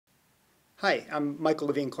Hi, I'm Michael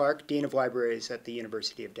Levine-Clark, Dean of Libraries at the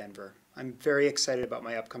University of Denver. I'm very excited about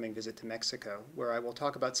my upcoming visit to Mexico, where I will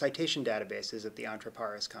talk about citation databases at the Entra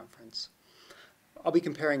conference. I'll be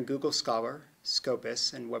comparing Google Scholar,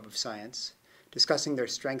 Scopus, and Web of Science, discussing their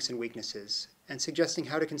strengths and weaknesses, and suggesting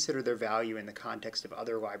how to consider their value in the context of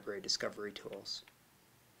other library discovery tools.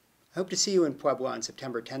 I hope to see you in Puebla on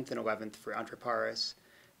September 10th and 11th for Entra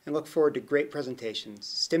and look forward to great presentations,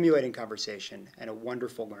 stimulating conversation, and a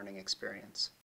wonderful learning experience.